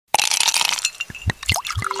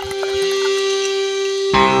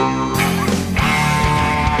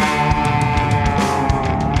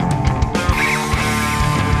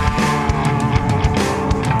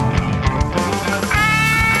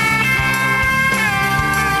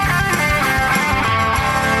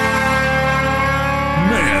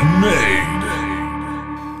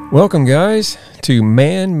Welcome, guys, to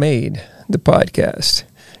Man Made, the podcast.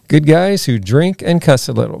 Good guys who drink and cuss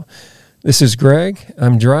a little. This is Greg.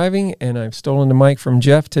 I'm driving, and I've stolen the mic from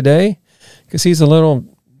Jeff today because he's a little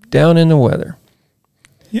down in the weather.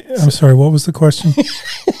 Yeah, I'm sorry, what was the question?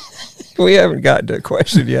 We haven't gotten to a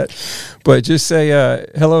question yet, but just say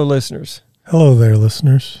hello, listeners. Hello there,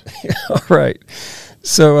 listeners. All right.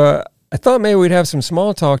 So I thought maybe we'd have some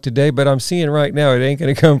small talk today, but I'm seeing right now it ain't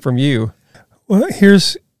going to come from you. Well,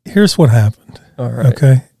 here's what happened. All right.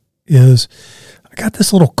 Okay, is I got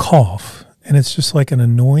this little cough, and it's just like an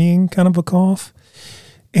annoying kind of a cough,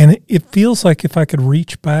 and it feels like if I could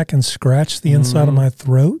reach back and scratch the inside of my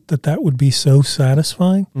throat, that would be so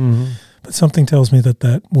satisfying. Mm-hmm. But something tells me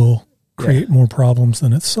that will create more problems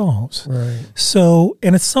than it solves. Right. So,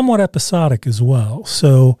 and it's somewhat episodic as well.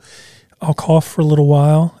 So I'll cough for a little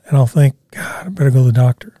while, and I'll think, God, I better go to the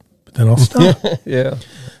doctor. But then I'll stop. Yeah.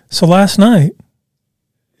 So last night,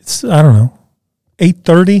 it's, I don't know,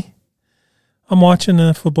 8:30. I'm watching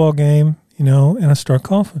a football game, and I start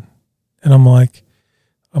coughing. And I'm like,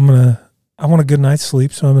 I want a good night's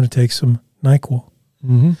sleep, so I'm going to take some NyQuil.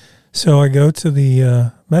 Mm-hmm. So I go to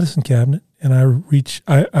the medicine cabinet, and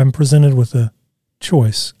I'm presented with a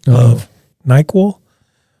choice of NyQuil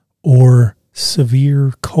or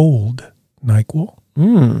severe cold NyQuil.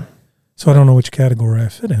 Mm. So I don't know which category I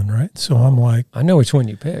fit in, right? So I'm like, I know which one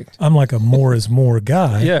you picked. I'm like a more is more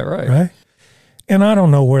guy. Yeah, right. Right? And I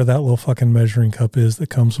don't know where that little fucking measuring cup is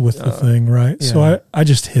that comes with the thing, right? Yeah. So I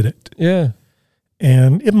just hit it. Yeah.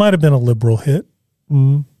 And it might have been a liberal hit.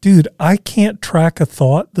 Mm. Dude, I can't track a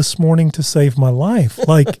thought this morning to save my life.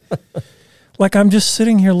 Like I'm just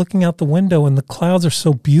sitting here looking out the window and the clouds are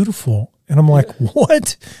so beautiful. And I'm like,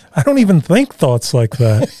 what? I don't even think thoughts like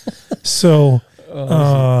that. So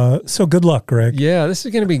good luck, Greg. Yeah, this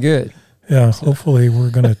is going to be good. Yeah, hopefully we're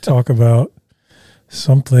going to talk about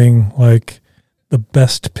something like the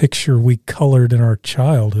best picture we colored in our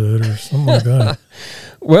childhood or something like that.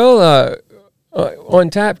 Well, on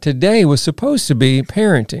tap today was supposed to be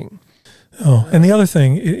parenting. Oh, and the other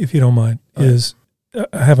thing, if you don't mind, is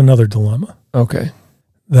I have another dilemma. Okay.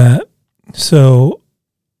 So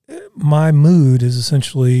my mood is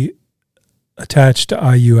essentially attached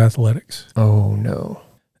to IU athletics. Oh, no.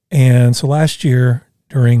 And so last year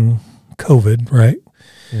during COVID, right,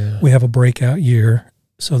 we have a breakout year.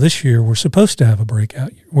 So this year we're supposed to have a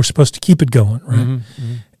breakout year. We're supposed to keep it going, right?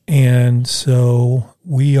 Mm-hmm. And so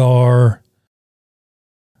we are,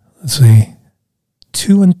 let's see,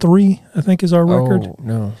 2-3, I think is our record. Oh,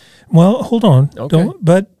 no. Well, hold on. Okay.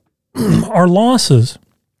 But our losses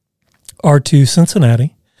are to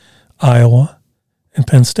Cincinnati, Iowa, and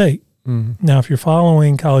Penn State. Mm-hmm. Now, if you're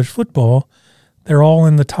following college football, they're all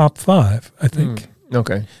in the top 5, I think.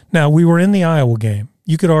 Okay. Now, we were in the Iowa game.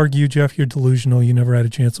 You could argue, Jeff, you're delusional. You never had a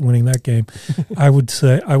chance of winning that game. I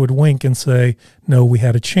would wink and say, no, we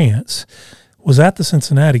had a chance. Was at the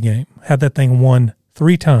Cincinnati game. Had that thing won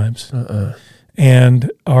 3 times.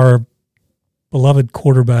 And our beloved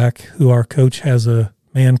quarterback, who our coach has a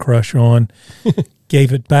man crush on,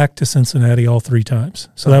 gave it back to Cincinnati all 3 times.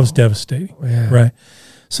 So that was devastating, right?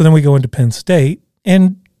 So then we go into Penn State,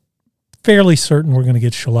 and fairly certain we're going to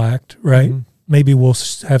get shellacked, right? Mm-hmm. Maybe we'll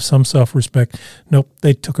have some self-respect. Nope,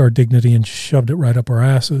 they took our dignity and shoved it right up our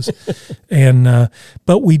asses.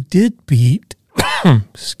 But we did beat,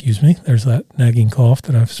 excuse me, there's that nagging cough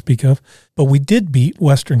that I speak of. But we did beat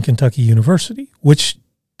Western Kentucky University, which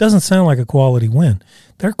doesn't sound like a quality win.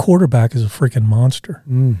 Their quarterback is a freaking monster.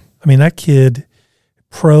 I mean, that kid,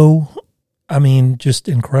 just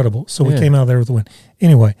incredible. So we came out there with a win.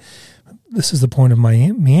 Anyway, this is the point of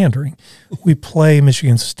my meandering. We play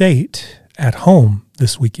Michigan State at home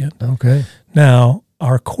this weekend. Okay. Now,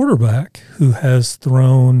 our quarterback, who has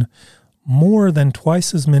thrown more than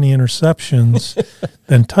twice as many interceptions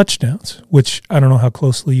than touchdowns, which I don't know how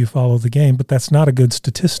closely you follow the game, but that's not a good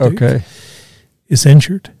statistic, is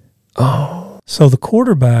injured. Oh. So the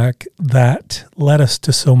quarterback that led us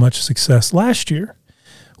to so much success last year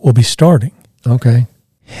will be starting. Okay.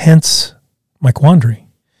 Hence my quandary.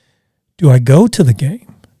 Do I go to the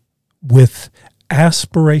game with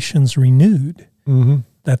aspirations renewed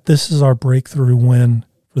that this is our breakthrough win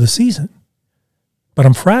for the season? But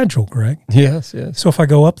I'm fragile, Greg. Yes. So if I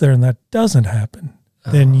go up there and that doesn't happen,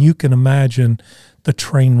 then you can imagine the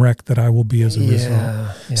train wreck that I will be as a result.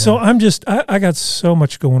 Yeah. So I got so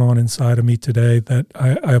much going on inside of me today that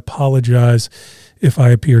I apologize if I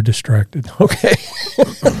appear distracted. Okay.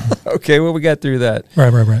 Okay, well, we got through that.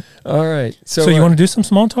 Right. All right. So you want to do some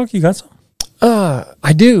small talk? You got some?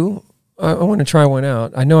 I do. I want to try one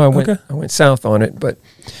out. I know I went south on it, but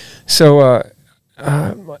so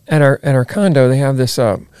at our condo, they have this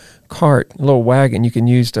cart, little wagon you can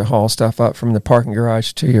use to haul stuff up from the parking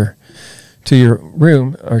garage to your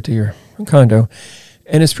room or to your condo.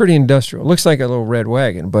 And it's pretty industrial. It looks like a little red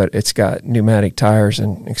wagon, but it's got pneumatic tires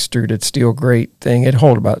and extruded steel grate thing. It'd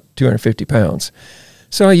hold about 250 pounds.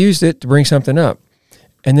 So I used it to bring something up.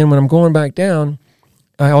 And then when I'm going back down,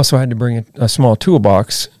 I also had to bring a small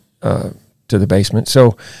toolbox to the basement.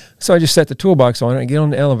 So I just set the toolbox on it. I get on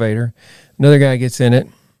the elevator. Another guy gets in it,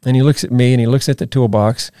 and he looks at me, and he looks at the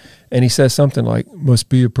toolbox, and he says something like, "Must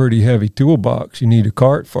be a pretty heavy toolbox. You need a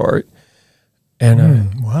cart for it."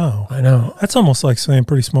 And wow, I know. That's almost like saying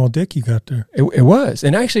pretty small dick you got there. It was.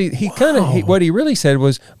 And actually, what he really said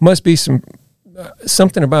was, must be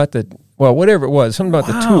something about whatever it was, something about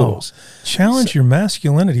the tools. Challenge your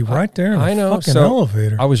masculinity right there in the fucking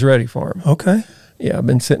elevator. I was ready for him. Okay. Yeah, I've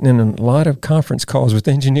been sitting in a lot of conference calls with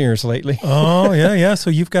engineers lately. Oh, yeah. So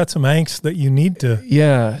you've got some angst that you need to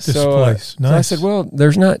displace. Nice. So I said, well,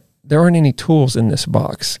 there aren't any tools in this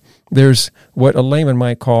box. There's what a layman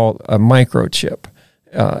might call a microchip.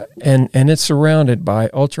 And it's surrounded by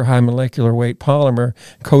ultra-high molecular weight polymer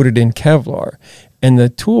coated in Kevlar. And the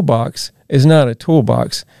toolbox is not a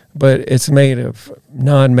toolbox, but it's made of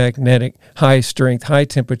non-magnetic, high-strength,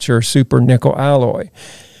 high-temperature super nickel alloy.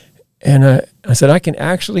 And I said, I can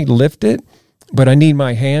actually lift it, but I need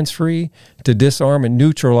my hands free to disarm and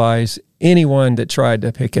neutralize anyone that tried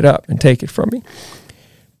to pick it up and take it from me.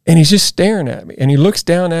 And he's just staring at me. And he looks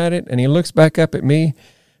down at it, and he looks back up at me,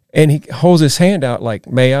 and he holds his hand out like,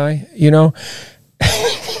 "May I?"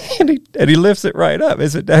 and he lifts it right up.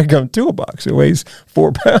 It's a daggum toolbox. It weighs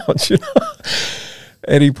 4 pounds,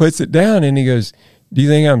 And he puts it down, and he goes, "Do you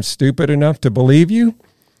think I'm stupid enough to believe you?"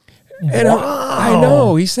 And I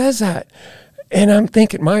know, he says that. And I'm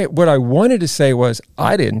thinking, what I wanted to say was,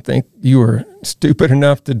 I didn't think you were stupid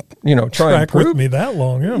enough to, try and prove with me that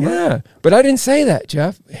long. Yeah, but I didn't say that,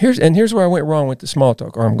 Jeff. Here's where I went wrong with the small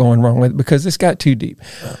talk, or I'm going wrong with it, because this got too deep.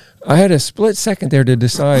 I had a split second there to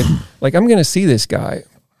decide, I'm going to see this guy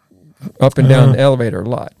up and down the elevator a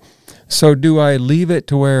lot. So do I leave it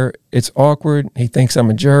to where it's awkward, he thinks I'm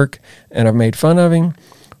a jerk, and I've made fun of him,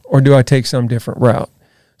 or do I take some different route?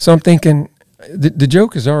 So I'm thinking, the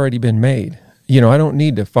joke has already been made. I don't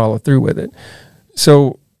need to follow through with it.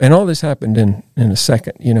 So, and all this happened in a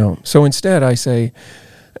second, So instead I say,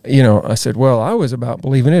 I said, well, I was about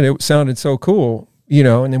believing it. It sounded so cool,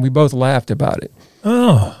 and then we both laughed about it.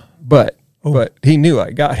 Oh. But he knew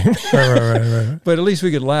I got him. Right. But at least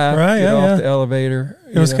we could laugh, get off the elevator.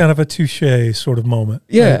 It was kind of a touche sort of moment.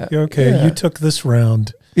 Yeah. Like, okay, you took this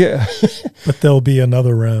round. Yeah. But there'll be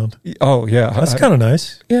another round. Oh, yeah. That's kind of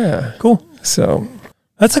nice. Yeah. Cool. So.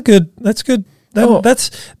 That's good.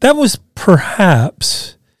 That was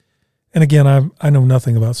perhaps, and again, I know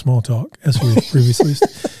nothing about small talk, as we previously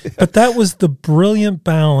said, but that was the brilliant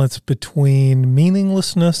balance between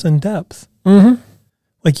meaninglessness and depth. Mm-hmm.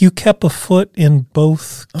 Like you kept a foot in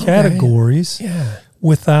both categories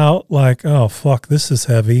without oh, fuck, this is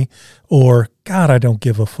heavy, or God, I don't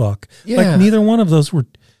give a fuck. Yeah. Neither one of those were.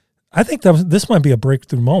 I think this might be a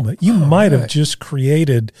breakthrough moment. You might have just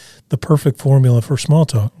created the perfect formula for small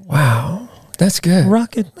talk. Wow. That's good.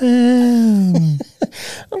 Rocket Man.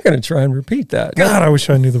 I'm going to try and repeat that. God, I wish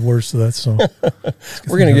I knew the words to that song.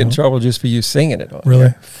 We're going to get in trouble just for you singing it. Really?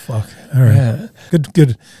 Yeah. Fuck. All right. Yeah.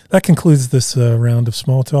 Good. That concludes this round of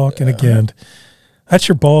small talk. And again, that's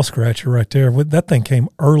your ball scratcher right there. That thing came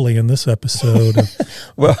early in this episode. Of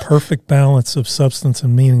the perfect balance of substance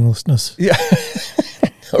and meaninglessness. Yeah.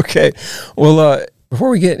 Okay. Well, before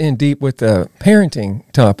we get in deep with the parenting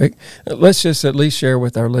topic, let's just at least share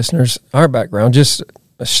with our listeners our background, just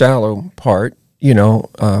a shallow part.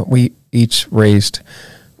 We each raised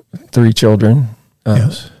 3 children.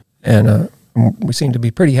 Yes. And we seem to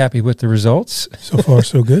be pretty happy with the results. So far,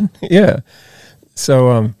 so good. Yeah.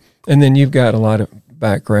 So, and then you've got a lot of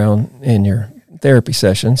background in your therapy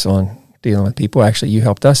sessions on dealing with people. Actually, you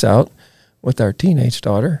helped us out with our teenage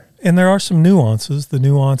daughter. And there are some nuances. The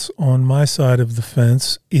nuance on my side of the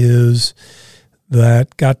fence is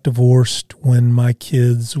that got divorced when my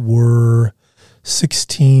kids were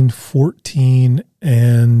 16, 14,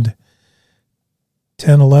 and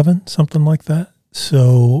 10, 11, something like that.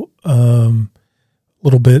 So a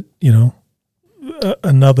little bit,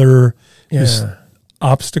 another just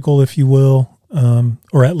obstacle, if you will,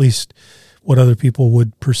 or at least what other people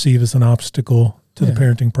would perceive as an obstacle to the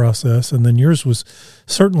parenting process. And then yours was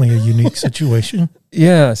certainly a unique situation.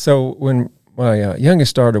 Yeah. So when my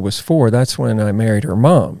youngest daughter was 4, that's when I married her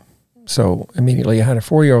mom. So immediately I had a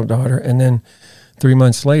 4-year-old daughter. And then 3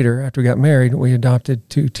 months later, after we got married, we adopted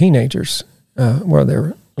 2 teenagers. They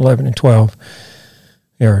were 11 and 12.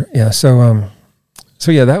 Yeah. So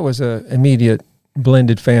yeah, that was a immediate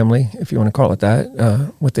blended family, if you want to call it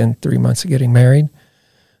that, within 3 months of getting married.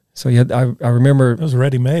 So yeah, I remember it was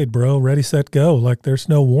ready made, bro. Ready, set, go. Like there's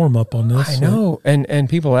no warm up on this. I know. And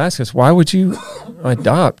people ask us, why would you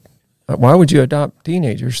adopt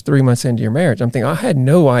teenagers 3 months into your marriage? I'm thinking, I had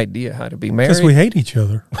no idea how to be married. Because we hate each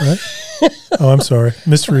other, right? Oh, I'm sorry.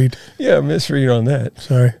 Misread. Yeah, misread on that.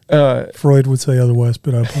 Sorry. Freud would say otherwise,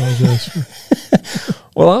 but I apologize.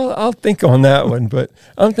 Well, I'll think on that one, but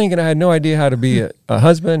I'm thinking I had no idea how to be a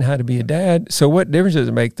husband, how to be a dad. So what difference does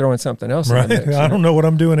it make throwing something else in the mix? I don't know what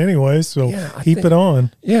I'm doing anyway, so keep it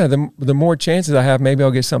on. Yeah, the more chances I have, maybe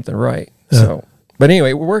I'll get something right. Yeah. So, but anyway,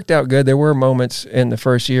 it worked out good. There were moments in the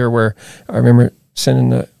first year where I remember sending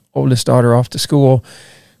the oldest daughter off to school,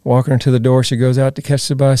 walking her to the door. She goes out to catch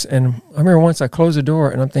the bus. And I remember once I closed the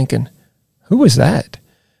door and I'm thinking, who was that?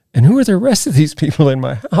 And who are the rest of these people in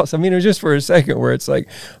my house? I mean, it was just for a second where it's like,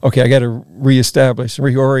 okay, I got to reestablish,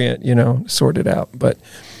 reorient, sort it out. But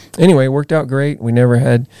anyway, it worked out great. We never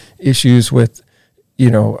had issues with,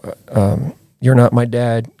 you're not my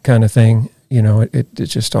dad kind of thing. It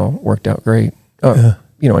just all worked out great, in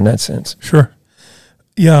that sense. Sure.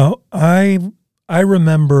 Yeah, I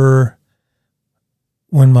remember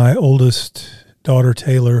when my oldest daughter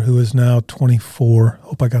Taylor, who is now 24.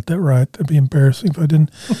 Hope I got that right. That'd be embarrassing if I didn't.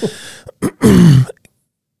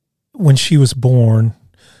 When she was born,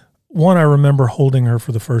 I remember holding her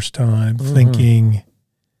for the first time, thinking,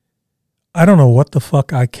 I don't know what the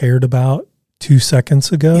fuck I cared about 2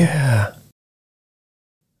 seconds ago. Yeah.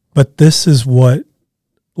 But this is what,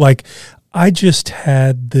 I just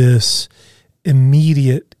had this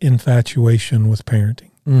immediate infatuation with parenting.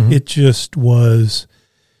 Mm-hmm. It just was.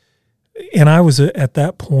 And I was at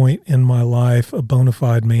that point in my life a bona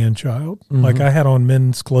fide man child. Mm-hmm. I had on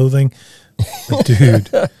men's clothing, but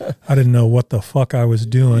dude, I didn't know what the fuck I was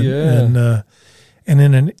doing. Yeah. And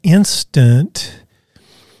in an instant,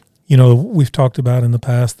 we've talked about in the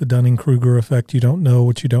past the Dunning-Kruger effect. You don't know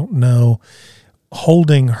what you don't know.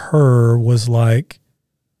 Holding her was like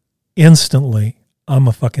instantly, I'm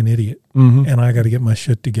a fucking idiot, and I got to get my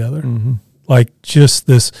shit together. Mm-hmm. Just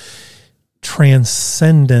this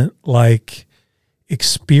transcendent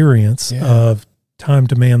experience of time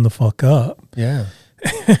to man the fuck up. Yeah.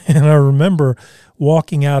 And I remember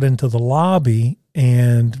walking out into the lobby,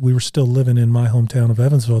 and we were still living in my hometown of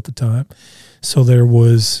Evansville at the time. So there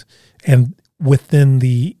was, and within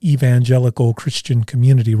the evangelical Christian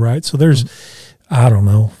community, right? So there's, I don't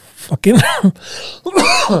know, fucking,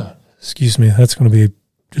 excuse me, that's going to be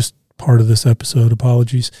just part of this episode.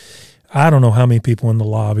 Apologies. I don't know how many people in the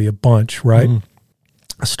lobby, a bunch, right?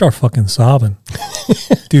 I start fucking sobbing.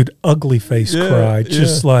 Dude, ugly face cry.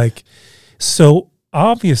 Just so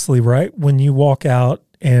obviously, right, when you walk out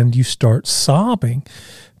and you start sobbing,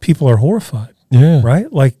 people are horrified. Yeah. Right?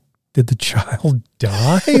 Did the child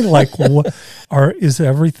die? What? Is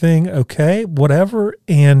everything okay? Whatever.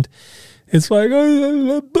 And it's I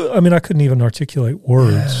couldn't even articulate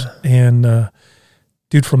words. Yeah. And,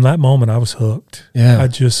 dude, from that moment, I was hooked. Yeah. I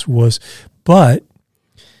just was. But,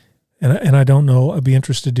 and I don't know, I'd be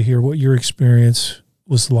interested to hear what your experience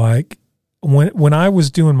was like. When I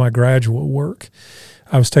was doing my graduate work,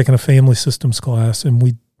 I was taking a family systems class, and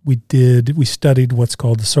we studied what's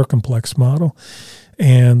called the circumplex model.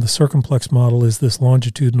 And the circumplex model is this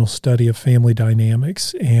longitudinal study of family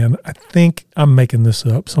dynamics. And I think I'm making this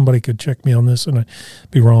up. Somebody could check me on this and I'd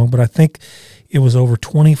be wrong, but I think it was over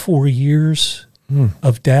 24 years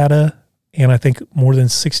of data, and I think more than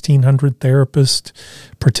 1,600 therapists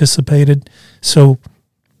participated. So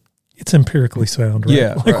it's empirically sound, right?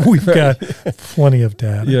 Yeah. We've got plenty of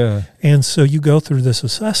data. Yeah. And so you go through this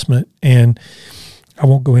assessment, and I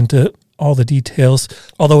won't go into all the details,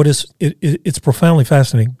 although it's profoundly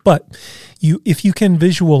fascinating. But if you can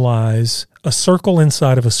visualize a circle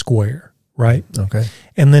inside of a square, right? Okay.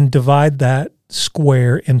 And then divide that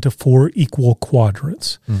square into 4 equal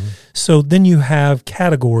quadrants. Mm-hmm. So then you have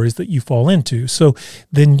categories that you fall into. So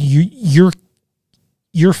then your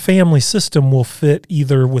family system will fit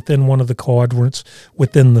either within one of the quadrants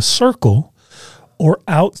within the circle or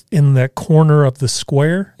out in that corner of the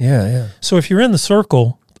square. Yeah, yeah. So if you're in the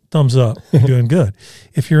circle, thumbs up, you're doing good.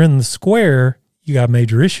 If you're in the square, you got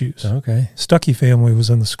major issues. Okay. Stuckey family was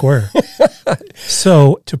in the square.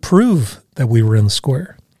 So to prove that we were in the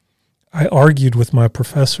square, I argued with my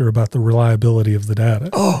professor about the reliability of the data.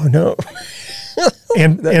 Oh, no.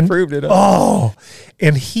 and proved it. Oh,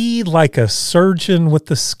 and he, like a surgeon with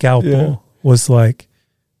the scalpel, was like,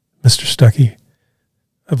 Mr. Stuckey,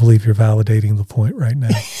 I believe you're validating the point right now.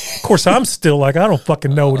 Of course, I'm still like, I don't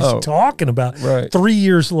fucking know what he's talking about. Right. 3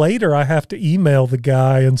 years later, I have to email the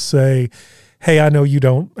guy and say, hey, I know you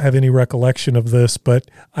don't have any recollection of this, but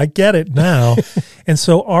I get it now. And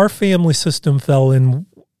so our family system fell in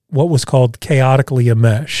what was called chaotically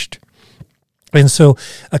enmeshed. And so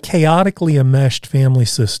a chaotically enmeshed family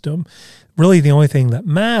system, really the only thing that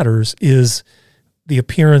matters is the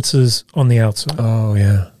appearances on the outside. Oh,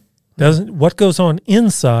 yeah. What goes on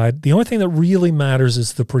inside, the only thing that really matters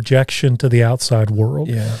is the projection to the outside world.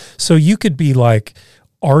 Yeah. So you could be like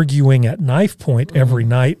arguing at knife point every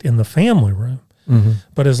night in the family room. Mm-hmm.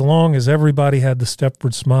 But as long as everybody had the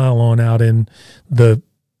Stepford smile on out in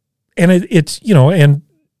it's, you know, and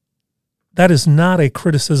that is not a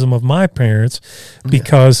criticism of my parents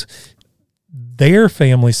because their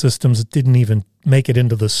family systems didn't even make it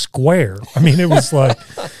into the square. I mean, it was like,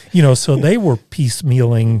 you know, so they were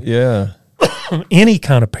piecemealing any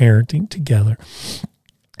kind of parenting together.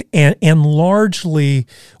 And largely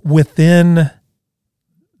within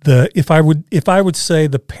if I would say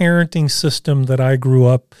the parenting system that I grew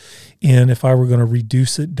up in, if I were going to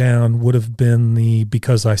reduce it down, would have been the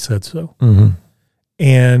because I said so. Mm-hmm.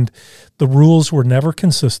 And the rules were never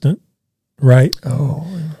consistent, right? Oh.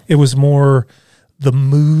 It was more the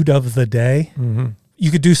mood of the day. Mm-hmm. You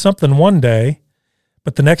could do something one day,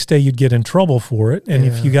 but the next day you'd get in trouble for it. And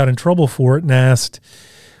if you got in trouble for it and asked,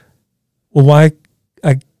 well, why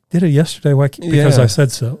I did it yesterday? Why? Because I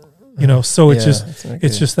said so. You know, so it's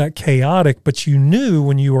just that chaotic, but you knew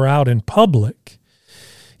when you were out in public,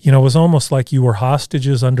 you know, it was almost like you were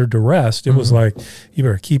hostages under duress. It was like, you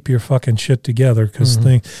better keep your fucking shit together because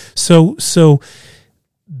so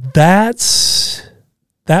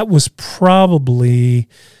that was probably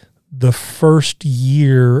the first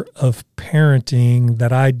year of parenting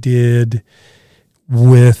that I did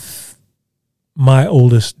with my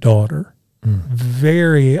oldest daughter.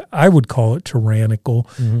 Very, I would call it tyrannical,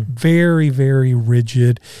 very, very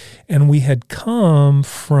rigid. And we had come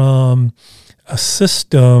from a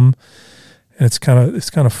system, and it's kind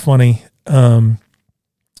of funny. The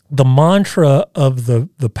mantra of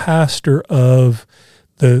the pastor of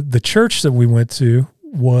the church that we went to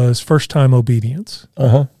was first time obedience.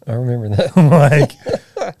 I remember that. Like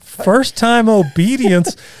first time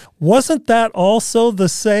obedience. Wasn't that also the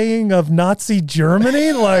saying of Nazi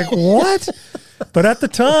Germany? Like, what? But at the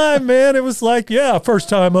time, man, it was like, yeah, first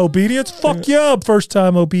time obedience. Fuck yeah, first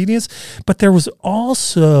time obedience. But there was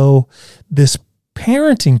also this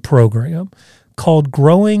parenting program called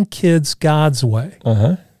Growing Kids God's Way.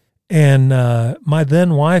 And my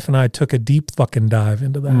then wife and I took a deep fucking dive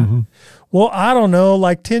into that. Well, I don't know,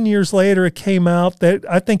 like 10 years later, it came out that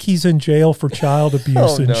I think he's in jail for child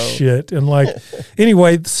abuse shit. And like,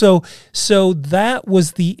 anyway, so that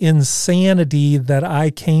was the insanity that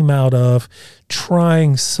I came out of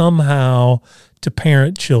trying somehow to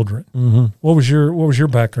parent children. What was your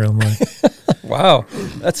background like? Wow,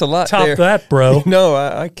 that's a lot. Top there. that, bro. No,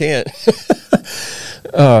 I can't.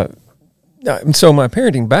 So my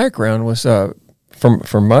parenting background was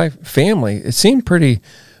from my family. It seemed pretty,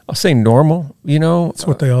 I'll say normal, you know. That's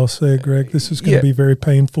what they all say, Greg. This is going to be very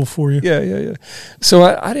painful for you. Yeah. So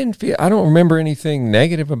I don't remember anything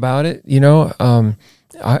negative about it, you know.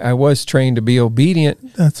 I was trained to be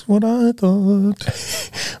obedient. That's what I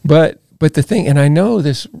thought. But the thing, and I know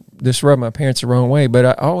this rubbed my parents the wrong way, but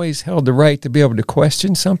I always held the right to be able to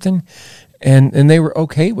question something, and they were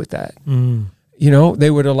okay with that. You know, they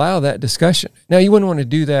would allow that discussion. Now, you wouldn't want to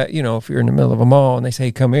do that, you know, if you're in the middle of a mall and they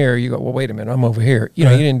say, come here, you go, well, wait a minute, I'm over here. You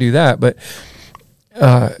know, you didn't do that, but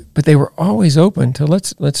they were always open to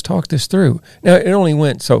let's talk this through. Now, it only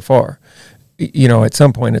went so far. You know, at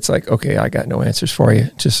some point it's like, okay, I got no answers for you.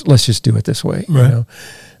 Let's just do it this way. Right. You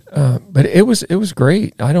know? But it was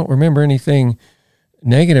great. I don't remember anything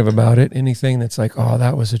negative about it. Anything that's like, oh,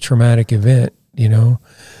 that was a traumatic event, you know?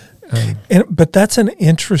 But that's an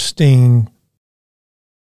interesting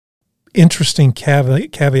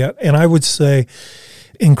caveat, and I would say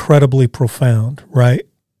incredibly profound, right?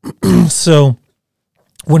 So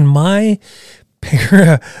when my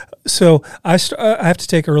parent, so I have to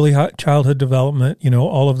take early childhood development, you know,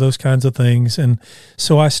 all of those kinds of things, and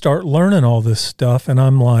so I start learning all this stuff, and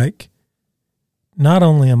I'm like, not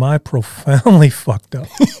only am I profoundly fucked up,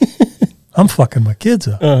 I'm fucking my kids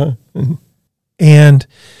up. And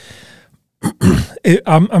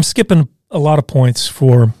I'm skipping a lot of points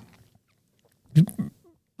for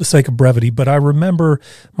the sake of brevity, but I remember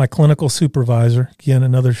my clinical supervisor, again,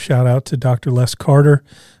 another shout out to Dr. Les Carter.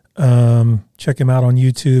 Check him out on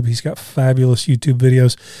YouTube. He's got fabulous YouTube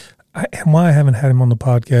videos. And why I haven't had him on the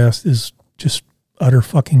podcast is just utter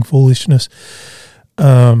fucking foolishness.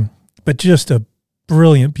 but just a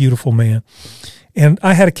brilliant, beautiful man. And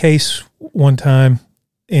I had a case one time,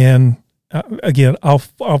 and again, I'll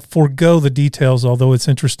forego the details, although it's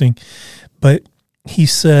interesting. But he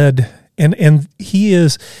said, and he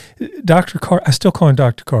is Dr. Carter. I still call him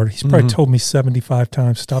Dr. Carter. He's probably told me 75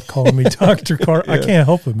 times, stop calling me Dr. Carter. Yeah. I can't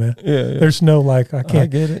help it, man. Yeah. There's no I can't. I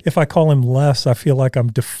get it. If I call him less, I feel like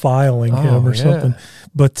I'm defiling him or yeah. something.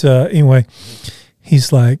 But anyway,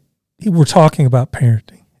 he's like, we're talking about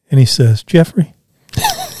parenting. And he says, Jeffrey,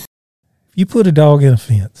 if you put a dog in a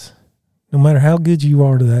fence, no matter how good you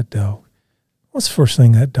are to that dog, what's the first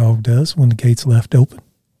thing that dog does when the gate's left open?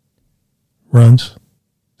 Runs.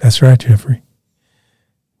 That's right, Jeffrey.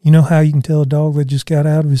 You know how you can tell a dog that just got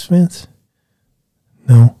out of his fence?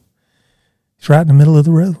 No. He's right in the middle of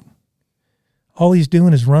the road. All he's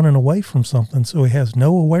doing is running away from something, so he has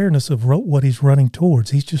no awareness of what he's running towards.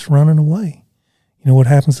 He's just running away. You know what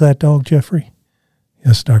happens to that dog, Jeffrey?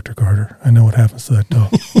 Yes, Dr. Carter, I know what happens to that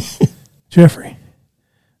dog. Jeffrey,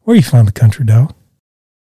 where you find the country dog?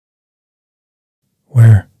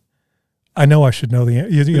 Where? I know I should know the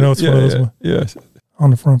answer. You know, it's one of those ones. Yes. On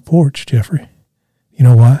the front porch, Jeffrey. You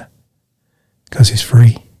know why? Because he's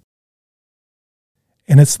free.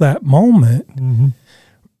 And it's that moment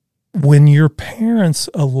when your parents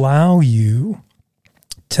allow you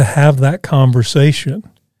to have that conversation.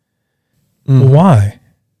 Why?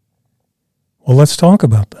 Well, let's talk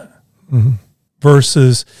about that.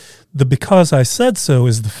 Versus the because I said so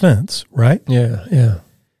is the fence, right? Yeah, yeah.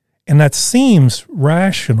 And that seems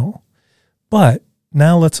rational, but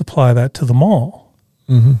now let's apply that to the mall.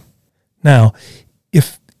 Now,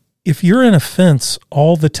 if you're in a fence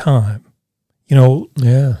all the time, you know,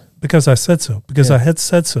 because I said so, because I had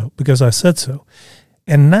said so, because I said so,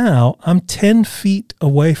 and now I'm 10 feet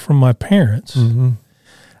away from my parents,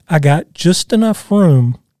 I got just enough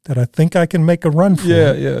room that I think I can make a run for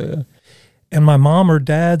it. Yeah. And my mom or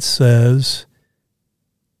dad says,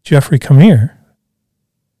 Jeffrey, come here.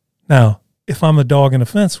 Now, if I'm a dog in a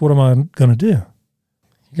fence, what am I going to do?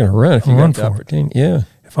 You're going to run if you run got the for it. opportunity. Yeah.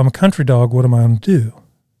 If I'm a country dog, what am I going to do?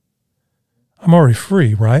 I'm already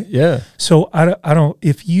free, right? Yeah. So I don't,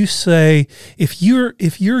 if you say, if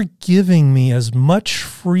you're giving me as much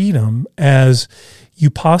freedom as you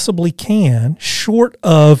possibly can, short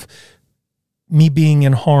of me being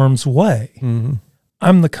in harm's way,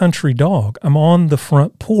 I'm the country dog. I'm on the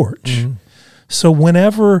front porch. So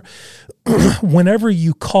whenever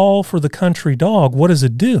you call for the country dog, what does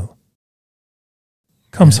it do?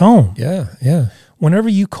 Comes home. Yeah. Whenever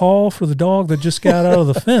you call for the dog that just got out of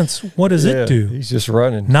the fence, what does it do? He's just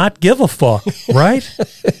running. Not give a fuck, right?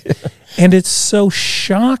 And it's so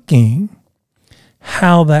shocking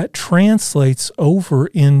how that translates over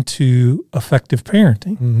into effective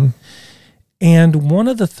parenting. And one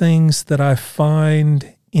of the things that I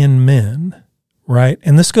find in men, right,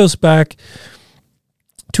 and this goes back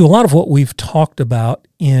to a lot of what we've talked about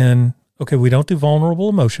in, okay, we don't do vulnerable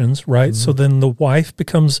emotions, right? So then the wife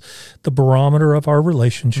becomes the barometer of our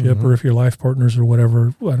relationship, or if you're life partners or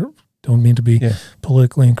whatever. I don't mean to be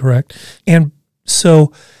politically incorrect. And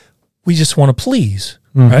so we just want to please,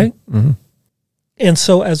 right? And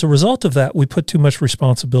so as a result of that, we put too much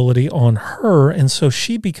responsibility on her. And so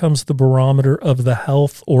she becomes the barometer of the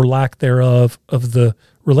health or lack thereof of the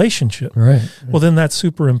relationship. Right. Well, then that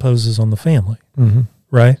superimposes on the family,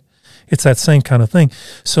 right? It's that same kind of thing.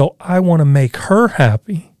 So I want to make her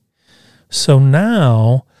happy. So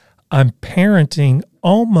now I'm parenting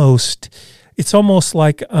it's almost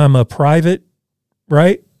like I'm a private,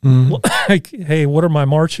 right? Like, hey, what are my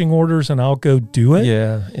marching orders? And I'll go do it.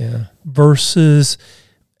 Yeah. Versus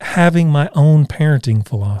having my own parenting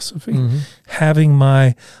philosophy, having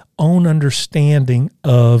my own understanding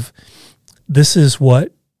of this is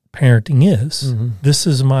what parenting is. This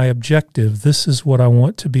is my objective. This is what I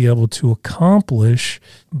want to be able to accomplish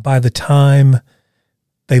by the time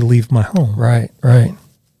they leave my home. Right.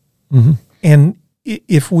 And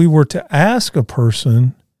if we were to ask a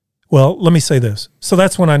person, well, let me say this. So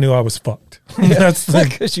that's when I knew I was fucked. That's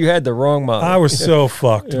because you had the wrong model. I was so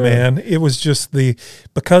fucked, man. It was just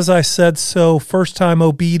because I said so, first time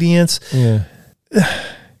obedience. Yeah.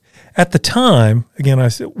 At the time, again, I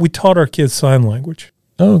said, we taught our kids sign language.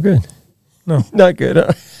 Oh, good. No. Not good.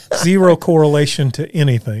 Huh? Zero correlation to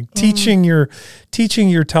anything. Teaching your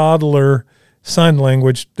toddler sign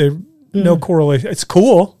language, no correlation. It's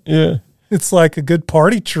cool. Yeah. It's like a good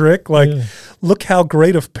party trick. Like, look how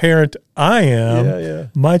great of parent I am. Yeah.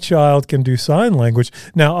 My child can do sign language.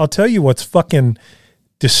 Now, I'll tell you what's fucking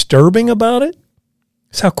disturbing about it.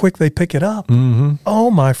 It's how quick they pick it up. Mm-hmm.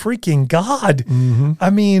 Oh my freaking God. Mm-hmm. I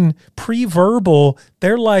mean, pre-verbal,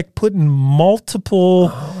 they're like putting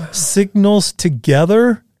multiple signals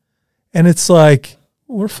together, and it's like,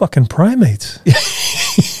 we're fucking primates.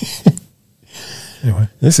 Anyway.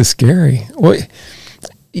 This is scary. Well,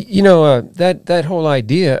 that whole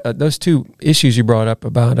idea, those two issues you brought up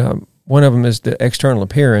about, one of them is the external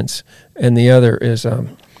appearance, and the other is,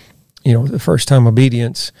 the first time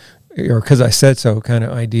obedience, or because I said so kind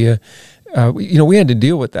of idea. We had to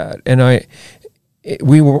deal with that, and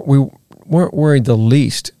we weren't worried the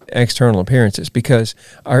least external appearances, because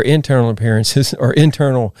our internal appearances, our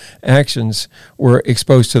internal actions were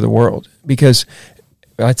exposed to the world. Because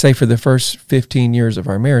I'd say for the first 15 years of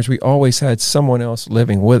our marriage, we always had someone else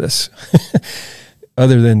living with us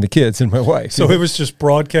other than the kids and my wife. So it was just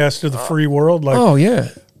broadcast to the free world? Like, oh, yeah.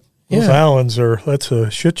 Those Allens that's a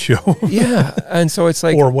shit show. Yeah. And so it's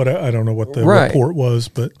like, or what, I don't know what the report was,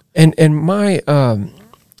 but. And my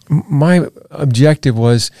objective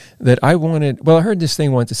was that I heard this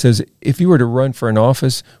thing once that says, if you were to run for an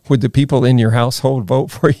office, would the people in your household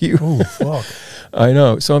vote for you? Oh, fuck. I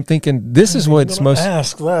know. So I'm thinking, this is what's most.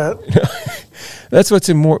 Ask that. That's what's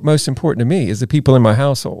most important to me, is the people in my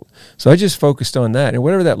household. So I just focused on that. And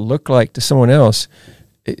whatever that looked like to someone else,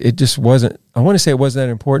 it just wasn't, I want to say it wasn't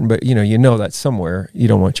that important, but you know that somewhere you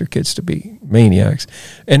don't want your kids to be maniacs.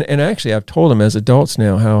 And actually I've told them as adults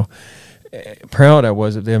now how proud I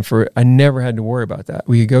was of them I never had to worry about that.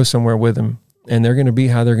 We could go somewhere with them and they're going to be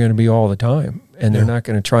how they're going to be all the time. And they're not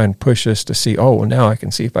going to try and push us to see, well, now I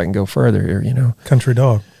can see if I can go further here, Country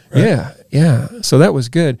dog. Right? Yeah. So that was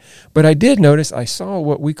good. But I did notice, I saw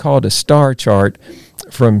what we called a star chart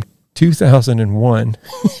from 2001.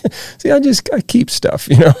 See, I keep stuff,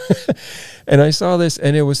 and I saw this,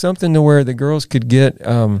 and it was something to where the girls could get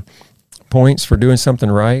points for doing something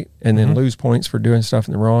right and then lose points for doing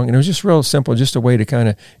something wrong. And it was just real simple, just a way to kind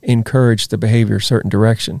of encourage the behavior a certain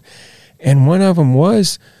direction. And one of them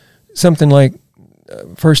was something like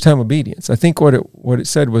first time obedience. I think what it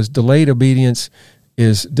said was delayed obedience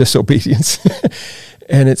is disobedience.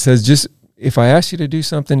 And it says, just if I ask you to do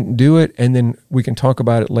something, do it, and then we can talk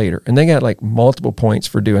about it later. And they got like multiple points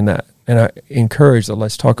for doing that. And I encouraged that,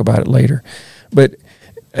 let's talk about it later. But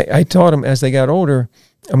I taught them as they got older,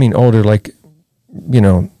 like,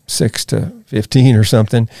 6 to 15 or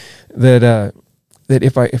something, that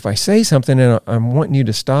if I say something and I'm wanting you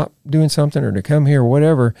to stop doing something or to come here or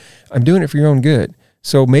whatever, I'm doing it for your own good.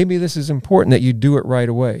 So maybe this is important that you do it right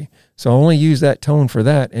away. So I only use that tone for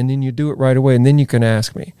that, and then you do it right away, and then you can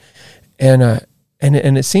ask me. And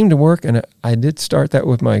it seemed to work, and I did start that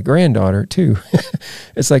with my granddaughter too.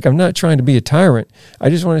 It's like, I'm not trying to be a tyrant. I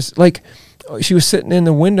just want to, like, she was sitting in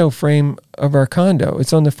the window frame of our condo.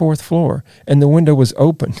 It's on the 4th floor, and the window was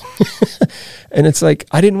open. And it's like,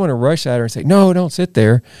 I didn't want to rush at her and say, no, don't sit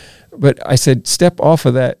there. But I said, step off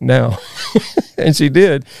of that now. And she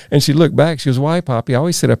did. And she looked back. She goes, why, Poppy? I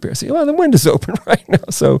always sit up here. I say, well, the window's open right now,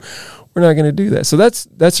 so we're not going to do that. So that's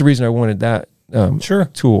the reason I wanted that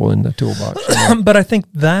tool in the toolbox. But I think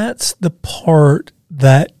that's the part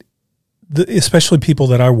that, especially people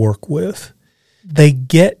that I work with, they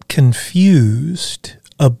get confused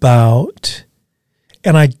about,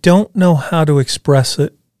 and I don't know how to express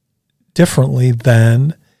it differently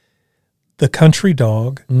than the country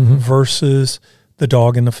dog versus the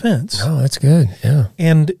dog in the fence. Oh, that's good. Yeah.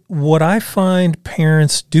 And what I find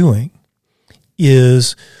parents doing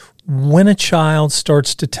is when a child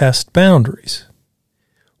starts to test boundaries,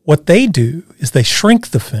 what they do is they shrink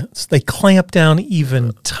the fence. They clamp down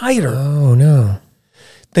even tighter. Oh, no.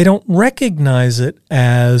 They don't recognize it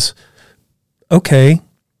as, okay,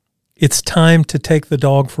 it's time to take the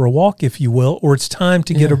dog for a walk, if you will, or it's time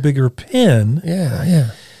to get a bigger pin.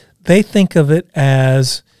 Yeah. They think of it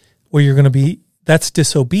as, well, that's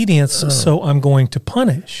disobedience, so I'm going to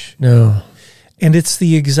punish. No. And it's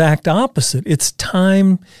the exact opposite. It's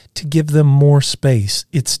time to give them more space.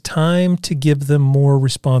 It's time to give them more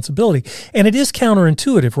responsibility. And it is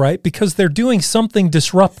counterintuitive, right? Because they're doing something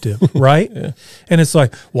disruptive, right? Yeah. And it's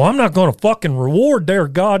like, well, I'm not going to fucking reward their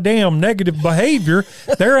goddamn negative behavior.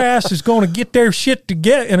 Their ass is going to get their shit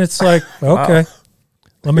together. And it's like, okay,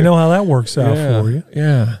 let me know how that works out for you.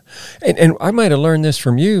 Yeah. And I might have learned this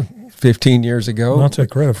from you 15 years ago. I'll take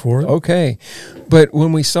credit for it. Okay. But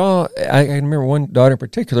when we saw, I remember one daughter in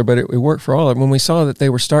particular, but it worked for all of them. When we saw that they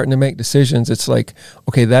were starting to make decisions, it's like,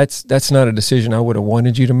 okay, that's not a decision I would have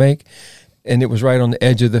wanted you to make. and it was right on the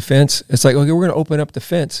edge of the fence. It's like, okay, we're going to open up the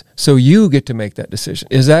fence so you get to make that decision.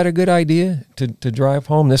 Is that a good idea to drive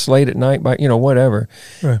home this late at night by, whatever?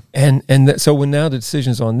 Right. So when now the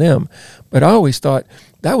decision's on them. But I always thought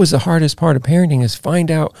that was the hardest part of parenting, is find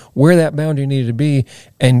out where that boundary needed to be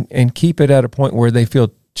and keep it at a point where they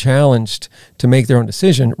feel challenged to make their own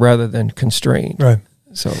decision rather than constrained. Right.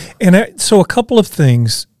 So a couple of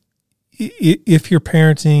things. If you're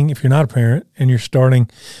parenting, if you're not a parent and you're starting,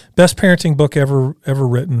 best parenting book ever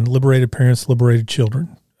written, Liberated Parents, Liberated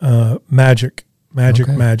Children, Magic.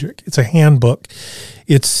 It's a handbook.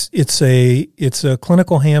 It's a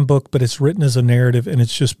clinical handbook, but it's written as a narrative, and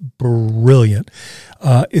it's just brilliant.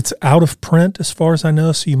 It's out of print as far as I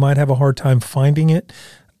know, so you might have a hard time finding it.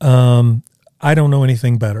 I don't know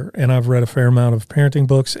anything better, and I've read a fair amount of parenting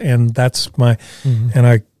books, and that's and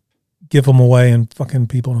I give them away, and fucking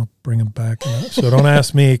people don't bring them back. So don't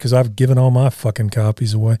ask me, because I've given all my fucking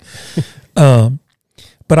copies away. But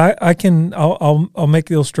I'll make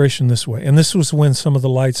the illustration this way. And this was when some of the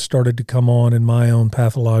lights started to come on in my own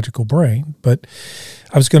pathological brain. But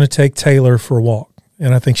I was going to take Taylor for a walk,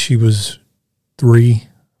 and I think she was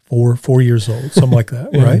 4 years old, something like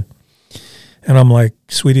that, Yeah. right? And I'm like,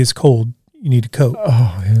 sweetie, it's cold. You need a coat.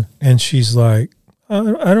 Oh, yeah. And she's like,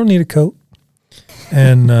 I don't need a coat.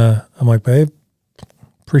 And I'm like, babe,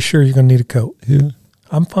 pretty sure you're going to need a coat. Yeah.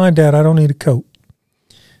 I'm fine, Dad. I don't need a coat.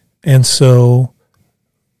 And so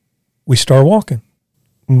we start walking.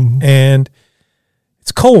 Mm-hmm. And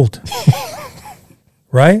it's cold.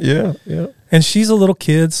 Right? Yeah, yeah. And she's a little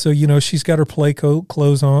kid, so, she's got her play coat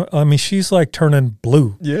clothes on. I mean, she's like turning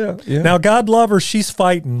blue. Yeah, yeah. Now, God love her, she's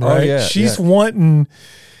fighting, right? yeah, she's wanting...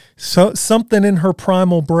 So something in her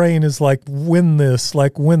primal brain is like, win this.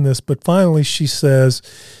 But finally she says,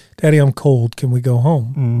 Daddy, I'm cold. Can we go home?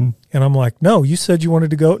 Mm-hmm. And I'm like, no, you said you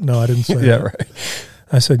wanted to go. No, I didn't say Yeah, that. right.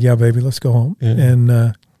 I said, yeah, baby, let's go home. Yeah.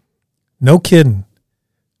 And no kidding.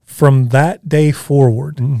 From that day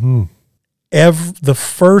forward, Mm-hmm. the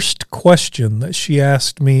first question that she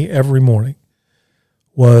asked me every morning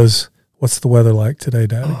was, what's the weather like today,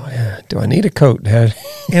 Daddy? Oh, yeah. Do I need a coat, Dad?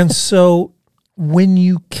 And so when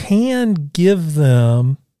you can give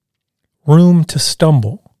them room to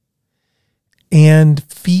stumble and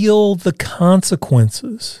feel the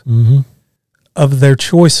consequences Mm-hmm. of their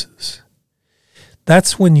choices,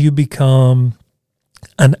 that's when you become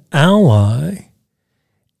an ally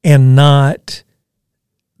and not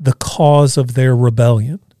the cause of their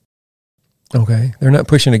rebellion. Okay. They're not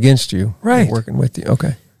pushing against you. Right. They're working with you.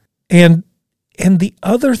 Okay. And the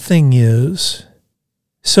other thing is,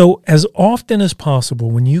 so as often as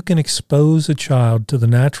possible, when you can expose a child to the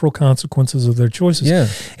natural consequences of their choices, Yeah.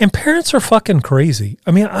 and parents are fucking crazy.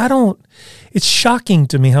 I mean, it's shocking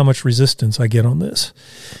to me how much resistance I get on this.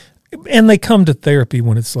 And they come to therapy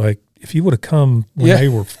when it's like, if you would have come when Yeah. they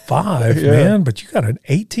were 5, Yeah. man, but you got an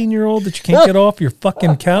 18-year-old that you can't get off your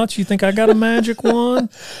fucking couch. You think I got a magic wand?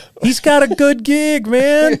 He's got a good gig,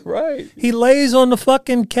 man. Right. He lays on the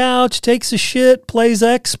fucking couch, takes a shit, plays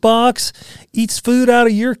Xbox, eats food out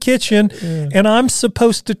of your kitchen, and I'm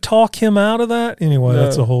supposed to talk him out of that? Anyway,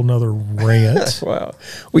 that's a whole nother rant. Wow.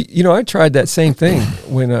 Well, I tried that same thing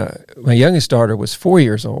when my youngest daughter was 4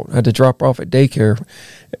 years old. I had to drop her off at daycare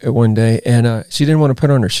one day, and she didn't want to put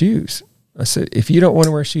on her shoes. I said, if you don't want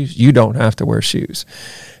to wear shoes, you don't have to wear shoes.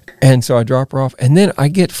 And so I drop her off, and then I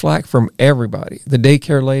get flack from everybody. The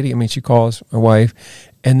daycare lady, she calls my wife,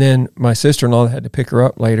 and then my sister-in-law had to pick her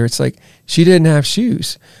up later. It's like, she didn't have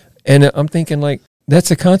shoes. And I'm thinking, like,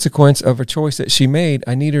 that's a consequence of a choice that she made.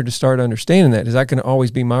 I need her to start understanding that. Is that going to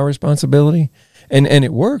always be my responsibility? And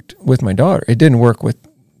it worked with my daughter. It didn't work with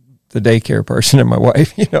the daycare person and my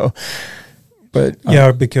wife, But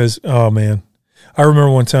Yeah, because, oh, man. I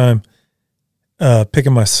remember one time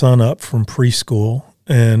picking my son up from preschool,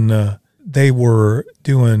 and they were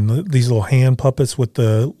doing these little hand puppets with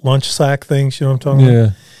the lunch sack things, you know what I'm talking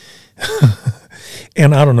about? yeah.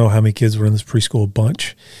 And I don't know how many kids were in this preschool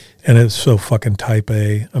bunch, and it's so fucking type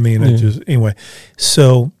A. It just, anyway.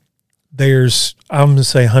 So there's, I'm going to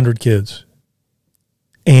say 100 kids,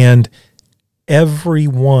 and every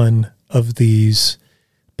one of these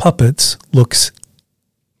puppets looks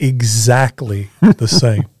exactly the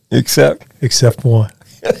same. Except one.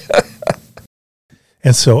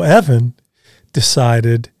 And so Evan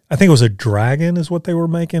decided, I think it was a dragon is what they were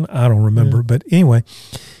making. I don't remember. Yeah. But anyway,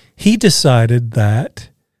 he decided that,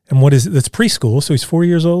 and what is it? That's preschool. So he's 4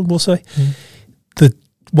 years old, we'll say.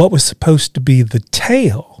 What was supposed to be the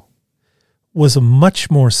tail was a much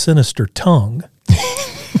more sinister tongue.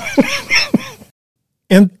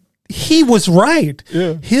 And he was right.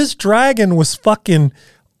 Yeah. His dragon was fucking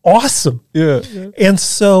awesome. Yeah. And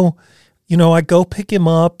so, I go pick him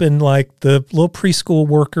up, and like the little preschool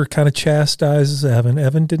worker kind of chastises Evan.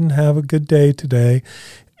 Evan didn't have a good day today,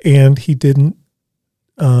 and he didn't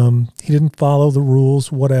follow the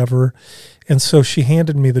rules, whatever. And so she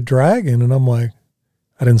handed me the dragon, and I'm like,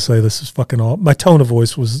 I didn't say this is fucking all. My tone of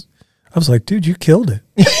voice was, I was like, dude, you killed it.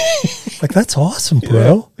 Like, that's awesome,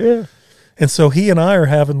 bro. Yeah. And so he and I are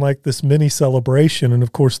having like this mini celebration, and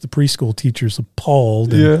of course the preschool teacher's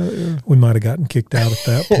appalled. And we might have gotten kicked out at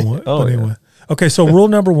that point. Oh, but anyway. Okay, so rule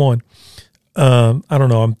number 1. I don't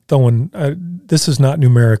know. I'm throwing. This is not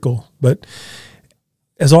numerical, but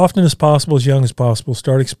as often as possible, as young as possible,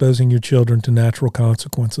 start exposing your children to natural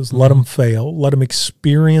consequences. Mm-hmm. Let them fail. Let them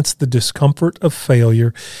experience the discomfort of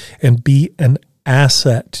failure, and be an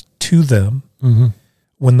asset to them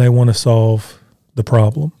when they want to solve the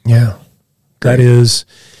problem. Yeah. That is,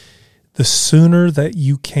 the sooner that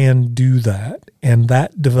you can do that, and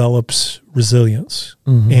that develops resilience.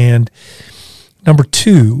 Mm-hmm. And number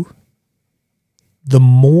 2, the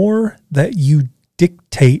more that you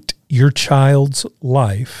dictate your child's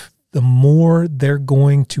life, the more they're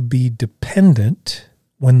going to be dependent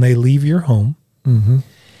when they leave your home, and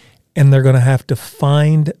they're going to have to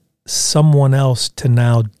find someone else to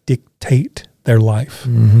now dictate their life.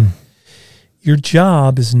 Mm-hmm. Your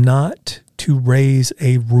job is not to raise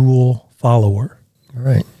a rule follower.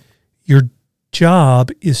 Right. Your job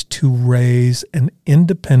is to raise an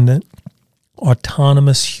independent,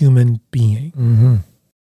 autonomous human being. Mm-hmm.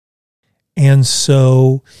 And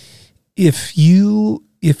so if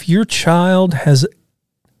your child has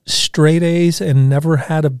straight A's and never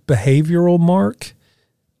had a behavioral mark,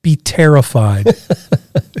 be terrified.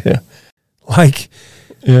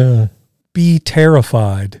 Be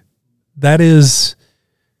terrified.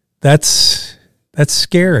 That's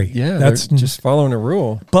scary. Yeah, that's just following a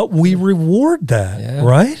rule. But we reward that,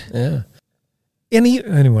 right? Yeah.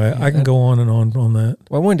 Anyway, I can go on and on that.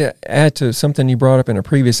 Well, I wanted to add to something you brought up in a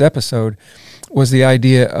previous episode, was the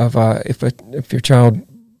idea of if your child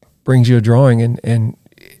brings you a drawing and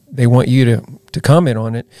they want you to comment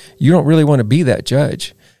on it, you don't really want to be that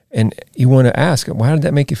judge. And you want to ask them, how did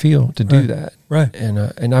that make you feel to do that? Right.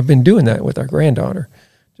 And I've been doing that with our granddaughter.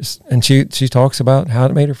 And she talks about how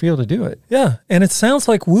it made her feel to do it. Yeah, and it sounds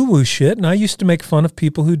like woo-woo shit, and I used to make fun of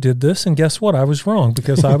people who did this, and guess what? I was wrong,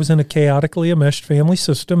 because I was in a chaotically enmeshed family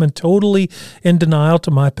system and totally in denial to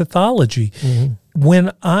my pathology. Mm-hmm.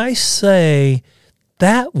 When I say,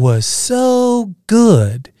 that was so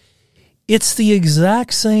good, it's the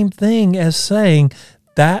exact same thing as saying,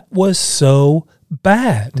 that was so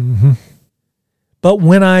bad. Mm-hmm. But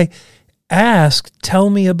when I ask, tell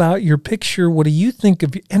me about your picture, what do you think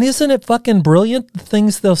of you? And isn't it fucking brilliant, the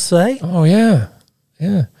things they'll say? Oh, yeah.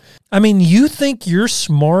 Yeah. I mean, you think you're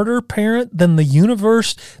smarter, parent, than the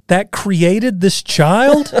universe that created this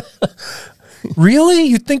child? Really?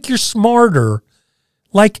 You think you're smarter?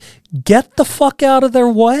 Like, get the fuck out of their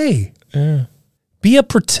way. Yeah. Be a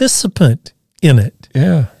participant in it.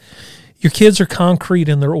 Yeah. Your kids are concrete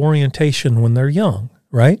in their orientation when they're young.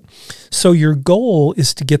 Right? So your goal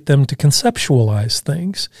is to get them to conceptualize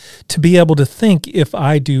things, to be able to think, if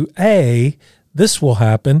I do A, this will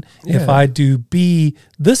happen. Yeah. If I do B,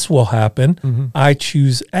 this will happen. Mm-hmm. I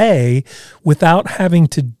choose A, without having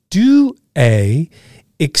to do A,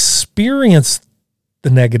 experience the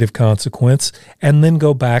negative consequence, and then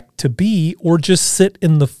go back to B, or just sit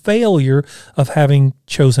in the failure of having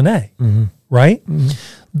chosen A. Mm-hmm. Right? Mm-hmm.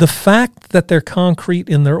 The fact that they're concrete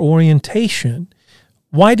in their orientation.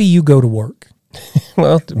 Why do you go to work?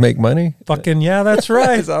 Well, to make money. Fucking yeah, that's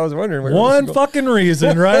right. I was wondering. One fucking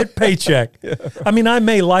reason, right? Paycheck. Yeah. I mean, I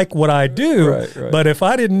may like what I do, right. But if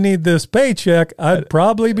I didn't need this paycheck, I'd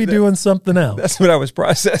probably be doing something else. That's what I was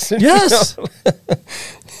processing. Yes.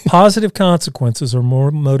 Positive consequences are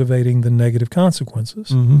more motivating than negative consequences.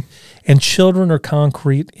 Mm-hmm. And children are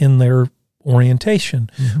concrete in their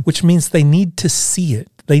orientation, which means they need to see it.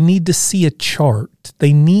 They need to see a chart.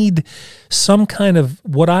 They need some kind of,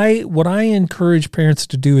 what I encourage parents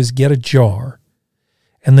to do is get a jar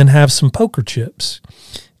and then have some poker chips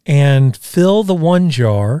and fill the one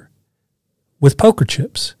jar with poker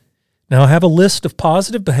chips. Now, I have a list of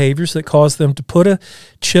positive behaviors that cause them to put a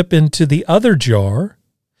chip into the other jar,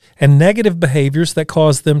 and negative behaviors that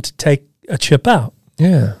cause them to take a chip out.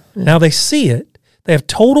 Yeah. Now they see it. They have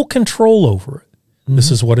total control over it. Mm-hmm.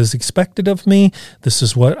 This is what is expected of me. This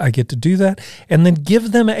is what I get to do that. And then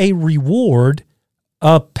give them a reward,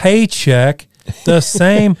 a paycheck, the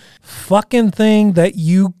same fucking thing that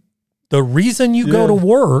the reason you go to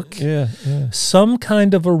work, some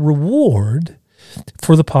kind of a reward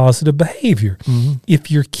for the positive behavior. Mm-hmm.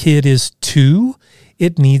 If your kid is 2,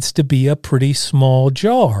 it needs to be a pretty small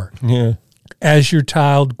jar. Yeah. As your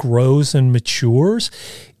child grows and matures,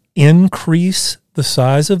 increase the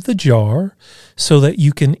size of the jar so that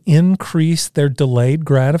you can increase their delayed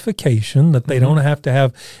gratification, that they don't have to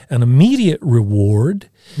have an immediate reward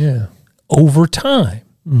over time.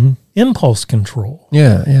 Impulse control.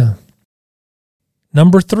 Yeah.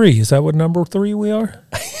 Number 3. Is that what number 3 we are?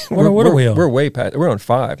 What are we on? We're way past. We're on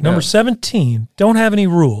 5 Number now. 17. Don't have any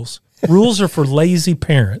rules. Rules are for lazy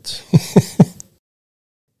parents.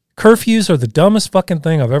 Curfews are the dumbest fucking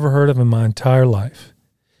thing I've ever heard of in my entire life.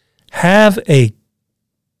 Have a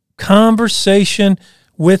conversation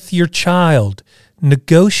with your child.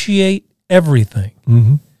 Negotiate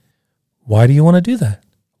everything. Why do you want to do that?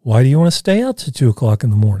 Why do you want to stay out to 2 o'clock in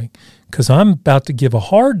the morning? Because I'm about to give a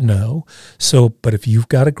hard no. So, but if you've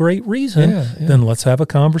got a great reason, then let's have a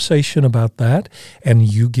conversation about that. And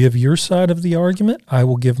you give your side of the argument. I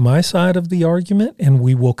will give my side of the argument, and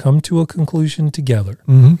we will come to a conclusion together.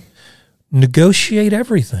 Negotiate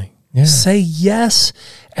everything. Yeah. Say yes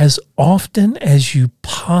as often as you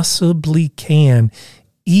possibly can,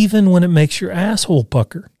 even when it makes your asshole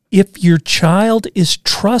pucker. If your child is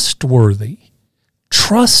trustworthy,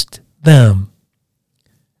 trust them.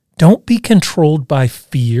 Don't be controlled by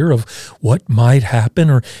fear of what might happen.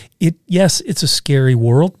 Or yes, it's a scary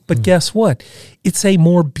world, but guess what? It's a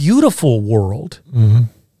more beautiful world.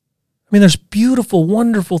 I mean, there's beautiful,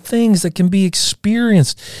 wonderful things that can be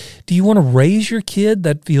experienced. Do you want to raise your kid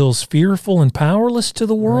that feels fearful and powerless to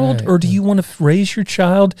the world? Right. Or do you want to raise your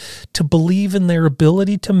child to believe in their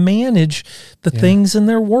ability to manage the things in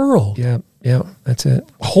their world? Yeah, that's it.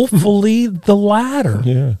 Hopefully the latter.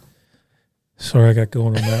 Yeah. Sorry, I got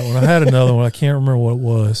going on that one. I had another one. I can't remember what it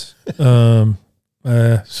was.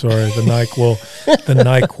 Sorry, the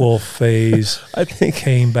NyQuil phase I think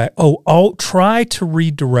came back. I'll try to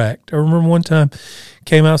redirect. I remember one time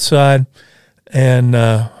came outside and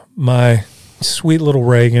my sweet little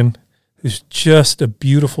Reagan, who's just a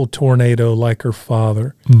beautiful tornado like her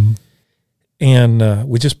father, and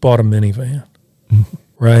we just bought a minivan,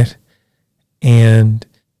 right? And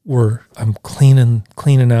I'm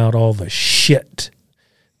cleaning out all the shit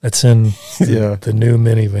that's in the new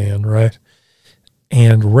minivan, right?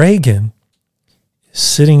 And Reagan is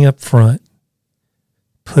sitting up front,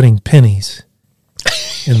 putting pennies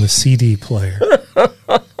in the CD player.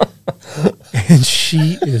 And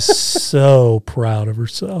she is so proud of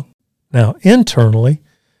herself. Now, internally,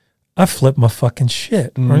 I flip my fucking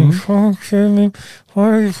shit. Are you fucking kidding me? Why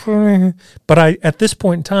are you putting me? But at this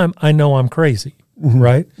point in time, I know I'm crazy,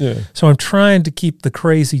 right? Yeah. So I'm trying to keep the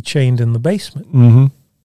crazy chained in the basement.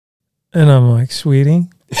 And I'm like, sweetie,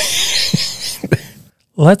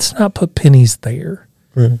 let's not put pennies there.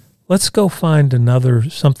 Right. Let's go find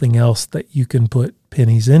something else that you can put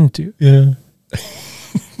pennies into. Yeah.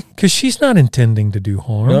 Because she's not intending to do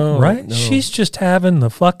harm, right? No. She's just having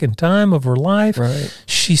the fucking time of her life. Right.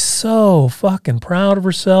 She's so fucking proud of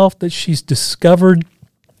herself that she's discovered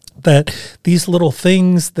that these little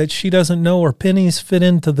things that she doesn't know are pennies fit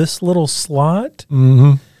into this little slot.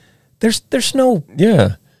 There's no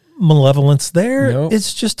malevolence there. Nope.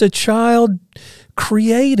 It's just a child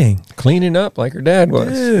creating. Cleaning up like her dad was.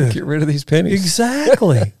 Dude. Get rid of these pennies.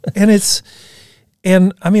 Exactly.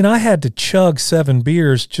 And I mean, I had to chug 7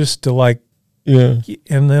 beers just to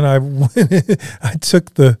and then I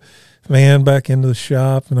took the van back into the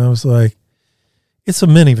shop and I was like, it's a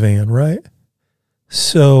minivan, right?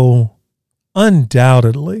 So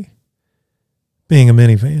undoubtedly being a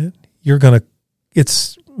minivan,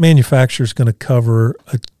 manufacturer's going to cover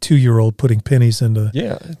a 2-year-old putting pennies into.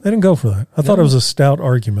 Yeah. They didn't go for that. I thought it was a stout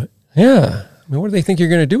argument. Yeah. I mean, what do they think you're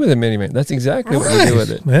going to do with a minivan? That's exactly what you do with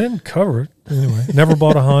it. They didn't cover it. Anyway, never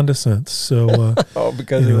bought a Honda since. So,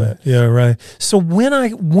 because of that. Yeah, right. So when I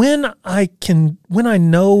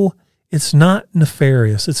know it's not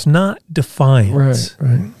nefarious, it's not defiance.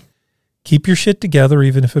 Right. Keep your shit together,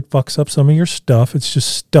 even if it fucks up some of your stuff. It's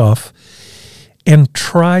just stuff. And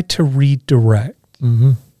try to redirect.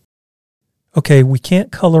 Okay, we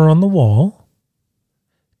can't color on the wall.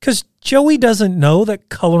 Because Joey doesn't know that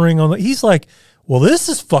coloring he's like, well, this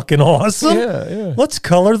is fucking awesome. Yeah. Let's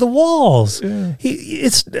color the walls. Yeah.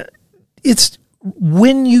 It's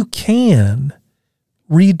when you can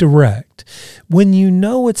redirect, when you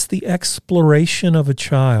know it's the exploration of a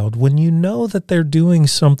child, when you know that they're doing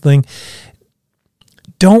something,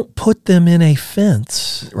 don't put them in a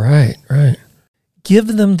fence. Right. Give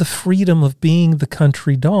them the freedom of being the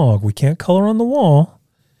country dog. We can't color on the wall.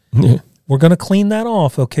 Yeah. we're going to clean that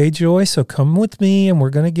off. Okay, Joy, so come with me and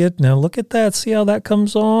we're going to now look at that. See how that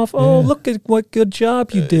comes off? Oh, look at what good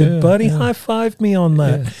job you did, buddy. Yeah. High five me on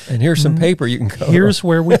that. Yeah. And here's some paper you can color. Here's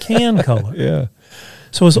where we can color. Yeah.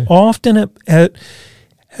 So as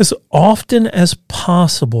often as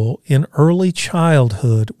possible in early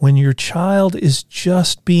childhood, when your child is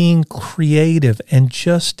just being creative and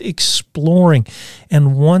just exploring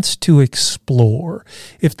and wants to explore,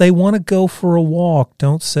 if they want to go for a walk,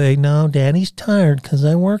 don't say, no, Daddy's tired because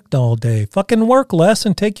I worked all day. Fucking work less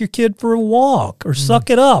and take your kid for a walk or suck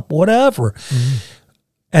it up, whatever.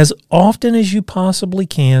 As often as you possibly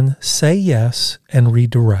can, say yes and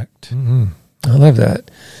redirect. I love that.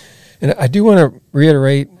 And I do want to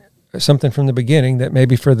reiterate something from the beginning that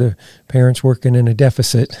maybe for the parents working in a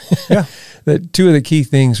deficit, that two of the key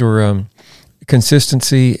things were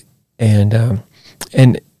consistency and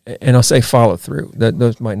I'll say follow through. That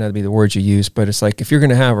those might not be the words you use, but it's like if you're going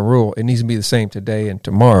to have a rule, it needs to be the same today and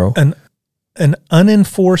tomorrow. An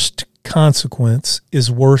unenforced consequence is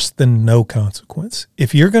worse than no consequence.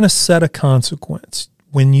 If you're going to set a consequence,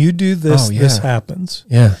 when you do this, this happens.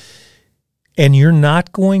 Yeah. And you're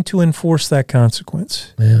not going to enforce that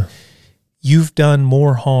consequence. Yeah. You've done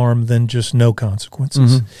more harm than just no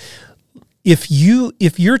consequences. If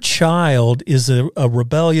your child is a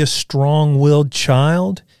rebellious, strong-willed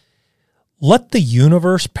child, let the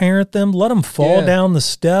universe parent them. Let them fall down the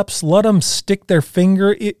steps. Let them stick their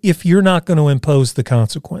finger if you're not going to impose the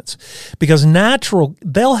consequence. Because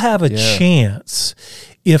they'll have a chance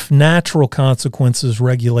if natural consequences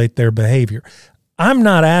regulate their behavior. I'm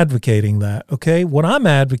not advocating that, okay? What I'm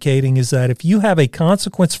advocating is that if you have a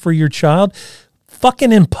consequence for your child,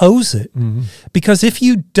 fucking impose it. Because if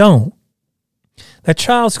you don't, that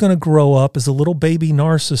child's going to grow up as a little baby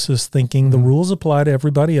narcissist thinking the rules apply to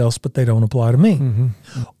everybody else, but they don't apply to me.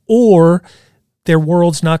 Or their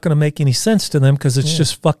world's not going to make any sense to them because it's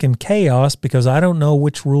just fucking chaos because I don't know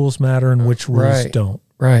which rules matter and which rules don't.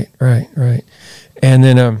 Right. And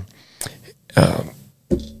then,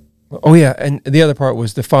 and the other part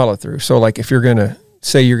was the follow through. So like if you're going to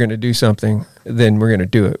say you're going to do something, then we're going to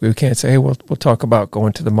do it. We can't say, hey, we'll talk about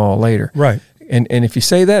going to the mall later. Right. And if you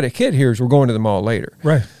say that, a kid hears we're going to the mall later.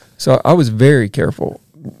 Right. So I was very careful,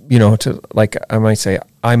 to like, I might say,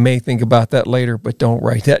 I may think about that later, but don't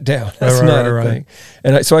write that down. That's not a thing.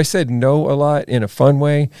 And so I said no a lot in a fun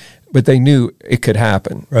way, but they knew it could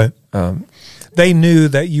happen. Right. They knew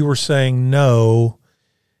that you were saying no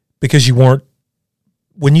because you weren't,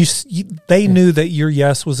 they knew that your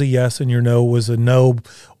yes was a yes and your no was a no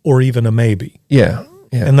or even a maybe. Yeah.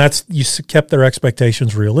 Yeah. And you kept their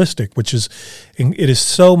expectations realistic, it is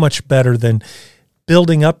so much better than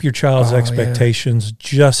building up your child's expectations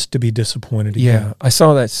just to be disappointed again. Yeah, I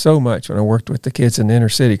saw that so much when I worked with the kids in the inner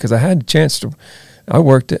city because I had a chance I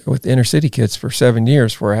worked with inner city kids for 7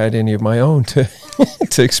 years before I had any of my own to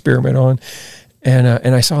experiment on. And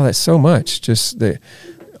I saw that so much, just the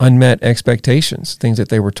unmet expectations, things that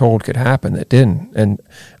they were told could happen that didn't. And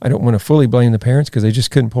I don't want to fully blame the parents because they just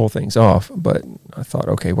couldn't pull things off. But I thought,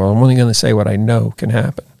 okay, well, I'm only going to say what I know can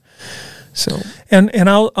happen. So, and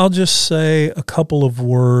I'll just say a couple of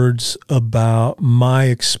words about my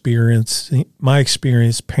experience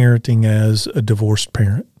parenting as a divorced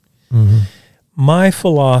parent. My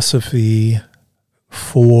philosophy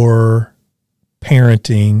for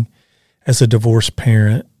parenting as a divorced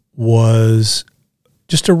parent was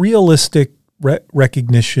just a realistic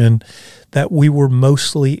recognition that we were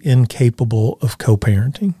mostly incapable of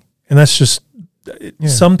co-parenting. And that's just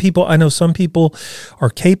some people are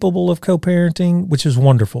capable of co-parenting, which is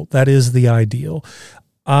wonderful. That is the ideal.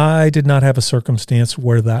 I did not have a circumstance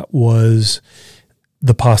where that was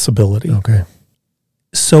the possibility. Okay.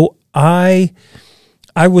 So I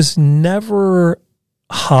was never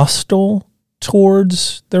hostile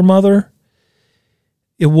towards their mother.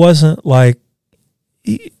 It wasn't like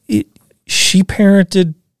she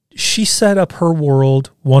set up her world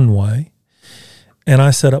one way and I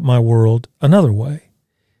set up my world another way.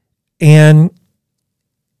 And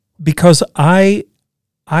because I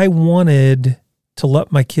wanted to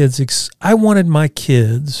let my kids, I wanted my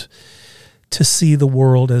kids to see the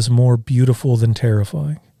world as more beautiful than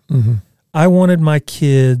terrifying. I wanted my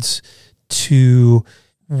kids to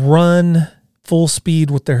run full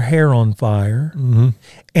speed with their hair on fire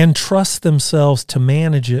and trust themselves to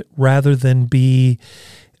manage it rather than be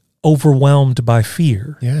overwhelmed by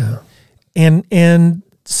fear. Yeah. And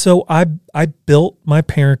so I built my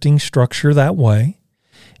parenting structure that way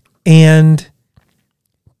and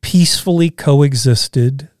peacefully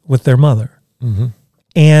coexisted with their mother.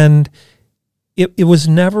 And it was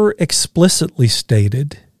never explicitly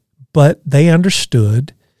stated, but they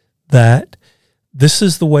understood that this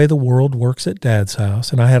is the way the world works at Dad's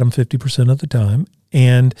house, and I had him 50% of the time,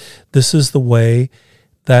 and this is the way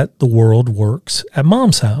that the world works at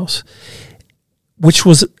Mom's house, which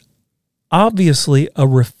was obviously a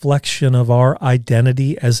reflection of our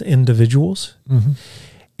identity as individuals. Mm-hmm.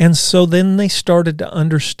 And so then they started to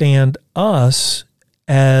understand us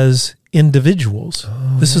as individuals.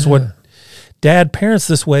 This is what Dad parents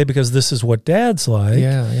this way because this is what Dad's like.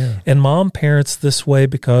 And Mom parents this way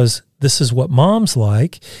because this is what Mom's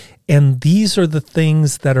like. And these are the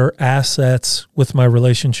things that are assets with my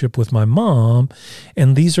relationship with my mom.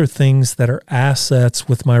 And these are things that are assets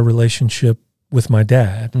with my relationship with my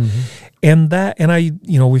dad. Mm-hmm. And I,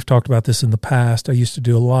 we've talked about this in the past. I used to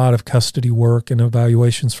do a lot of custody work and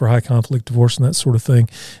evaluations for high conflict divorce and that sort of thing.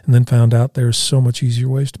 And then found out there's so much easier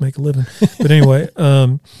ways to make a living. But anyway,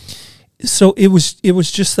 so it was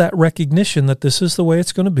just that recognition that this is the way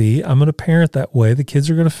it's going to be. I'm going to parent that way. The kids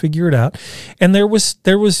are going to figure it out. And there was,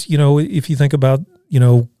 if you think about,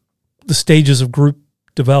 the stages of group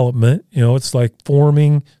development, it's like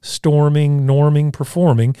forming, storming, norming,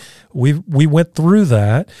 performing. We went through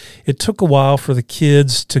that. It took a while for the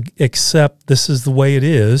kids to accept this is the way it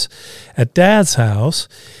is at Dad's house.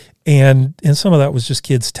 And some of that was just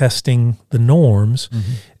kids testing the norms.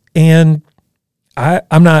 Mm-hmm. And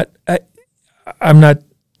I'm not,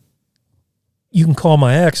 you can call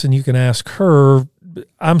my ex and you can ask her,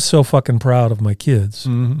 I'm so fucking proud of my kids.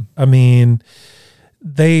 Mm-hmm. I mean,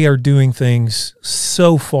 they are doing things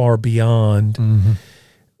so far beyond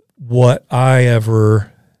what my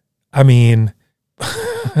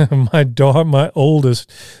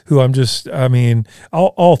oldest, who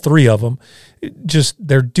all three of them,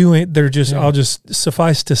 I'll just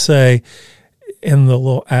suffice to say, and the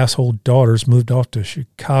little asshole daughters moved off to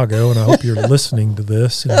Chicago, and I hope you're listening to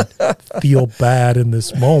this and feel bad in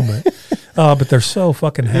this moment. But they're so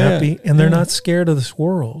fucking happy, and they're not scared of this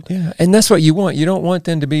world. Yeah, and that's what you want. You don't want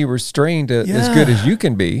them to be restrained to as good as you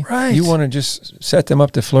can be. Right. You want to just set them up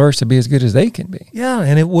to flourish to be as good as they can be. Yeah,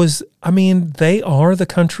 and they are the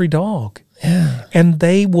country dog. Yeah. And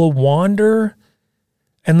they will wander,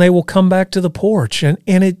 and they will come back to the porch. And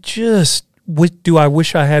it just... do I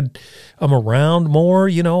wish I had them around more?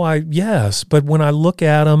 Yes. But when I look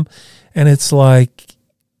at them and it's like,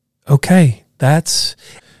 okay, that's,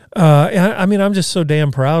 I'm just so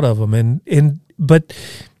damn proud of them. But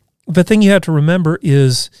the thing you have to remember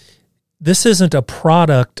is this isn't a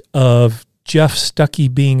product of Jeff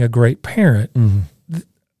Stuckey being a great parent. Mm-hmm.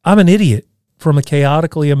 I'm an idiot from a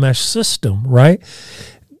chaotically enmeshed system, right?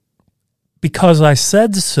 Because I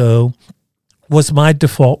said so was my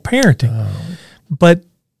default parenting. But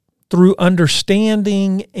through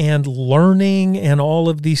understanding and learning and all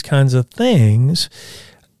of these kinds of things,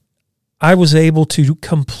 I was able to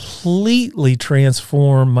completely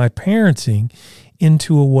transform my parenting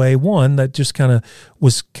into a way, one, that just kind of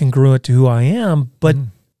was congruent to who I am, but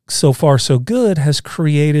so far so good, has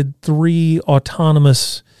created 3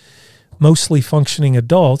 autonomous, mostly functioning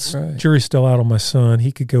adults. Right. Jury's still out on my son.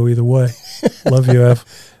 He could go either way. Love you, F.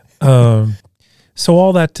 So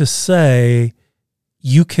all that to say,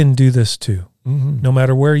 you can do this too, no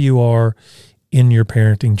matter where you are in your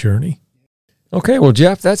parenting journey. Okay, well,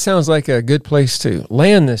 Jeff, that sounds like a good place to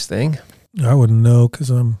land this thing. I wouldn't know because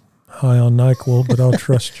I'm high on NyQuil, but I'll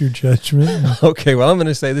trust your judgment. Okay, well, I'm going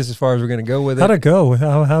to say this as far as we're going to go with it. How'd it go?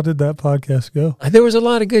 How did that podcast go? There was a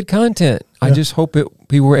lot of good content. Yeah. I just hope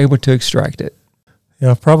people were able to extract it.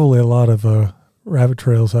 Yeah, probably a lot of rabbit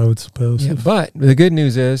trails, I would suppose. Yeah, but the good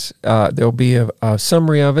news is there'll be a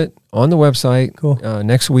summary of it on the website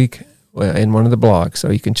next week in one of the blogs, so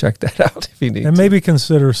you can check that out if you need and maybe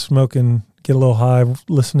consider smoking, get a little high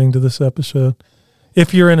listening to this episode.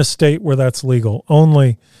 If you're in a state where that's legal,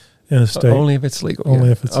 only in a state. Only if it's legal.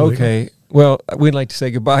 Only if it's legal. Okay, well, we'd like to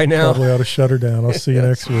say goodbye now. Probably ought to shut her down. I'll see you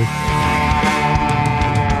next week.